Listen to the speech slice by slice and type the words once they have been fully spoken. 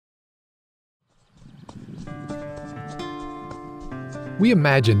We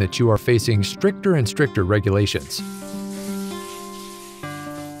imagine that you are facing stricter and stricter regulations,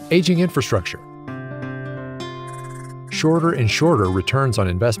 aging infrastructure, shorter and shorter returns on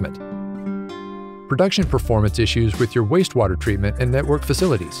investment, production performance issues with your wastewater treatment and network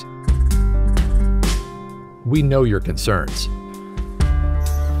facilities. We know your concerns.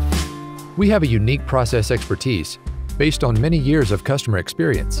 We have a unique process expertise based on many years of customer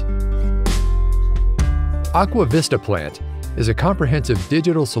experience. AQUAVISTA Plant is a comprehensive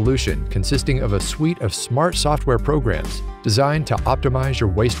digital solution consisting of a suite of smart software programs designed to optimize your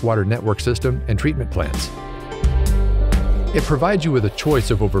wastewater network system and treatment plants. It provides you with a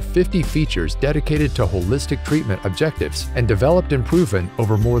choice of over 50 features dedicated to holistic treatment objectives and developed and proven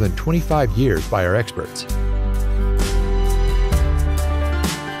over more than 25 years by our experts.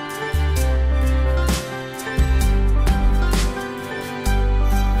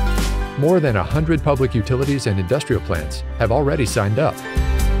 More than 100 public utilities and industrial plants have already signed up.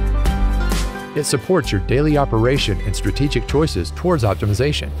 It supports your daily operation and strategic choices towards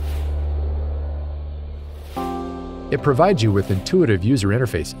optimization. It provides you with intuitive user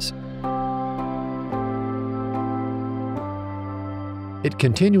interfaces. It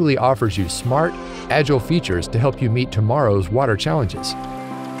continually offers you smart, agile features to help you meet tomorrow's water challenges.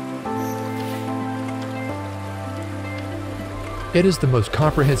 It is the most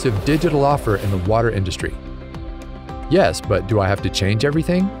comprehensive digital offer in the water industry. Yes, but do I have to change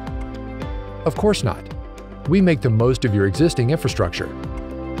everything? Of course not. We make the most of your existing infrastructure,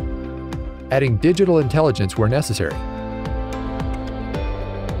 adding digital intelligence where necessary.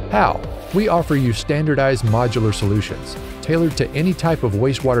 How? We offer you standardized modular solutions tailored to any type of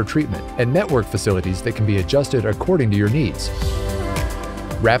wastewater treatment and network facilities that can be adjusted according to your needs.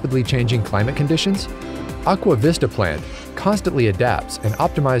 Rapidly changing climate conditions? AQUAVISTA Plant constantly adapts and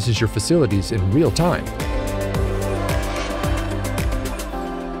optimizes your facilities in real time.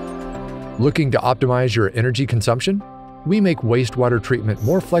 Looking to optimize your energy consumption? We make wastewater treatment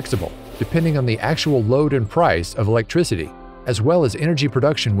more flexible depending on the actual load and price of electricity, as well as energy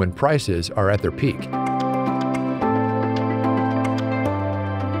production when prices are at their peak.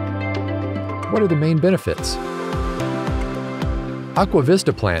 What are the main benefits?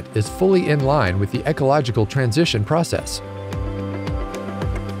 AQUAVISTA Plant is fully in line with the ecological transition process.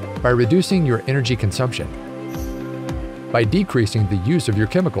 By reducing your energy consumption, by decreasing the use of your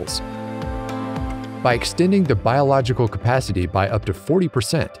chemicals, by extending the biological capacity by up to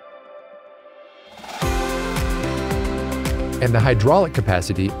 40%, and the hydraulic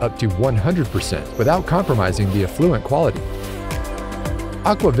capacity up to 100% without compromising the effluent quality.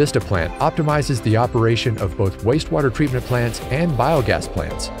 AQUAVISTA Plant optimizes the operation of both wastewater treatment plants and biogas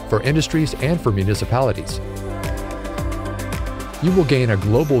plants for industries and for municipalities. You will gain a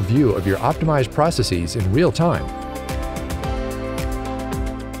global view of your optimized processes in real time.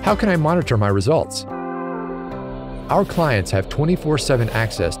 How can I monitor my results? Our clients have 24/7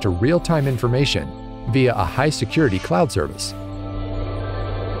 access to real-time information via a high-security cloud service.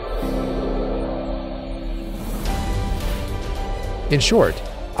 In short,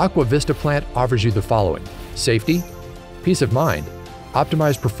 AQUAVISTA Plant offers you the following: safety, peace of mind,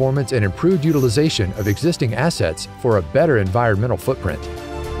 optimized performance and improved utilization of existing assets for a better environmental footprint.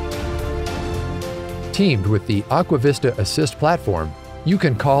 Teamed with the AQUAVISTA Assist platform, you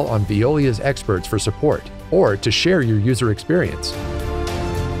can call on Veolia's experts for support or to share your user experience.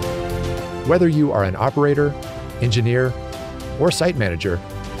 Whether you are an operator, engineer, or site manager,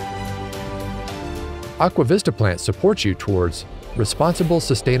 AQUAVISTA Plant supports you towards responsible,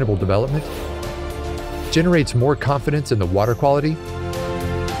 sustainable development, generates more confidence in the water quality,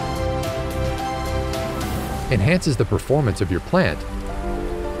 enhances the performance of your plant,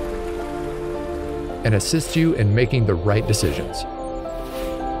 and assists you in making the right decisions.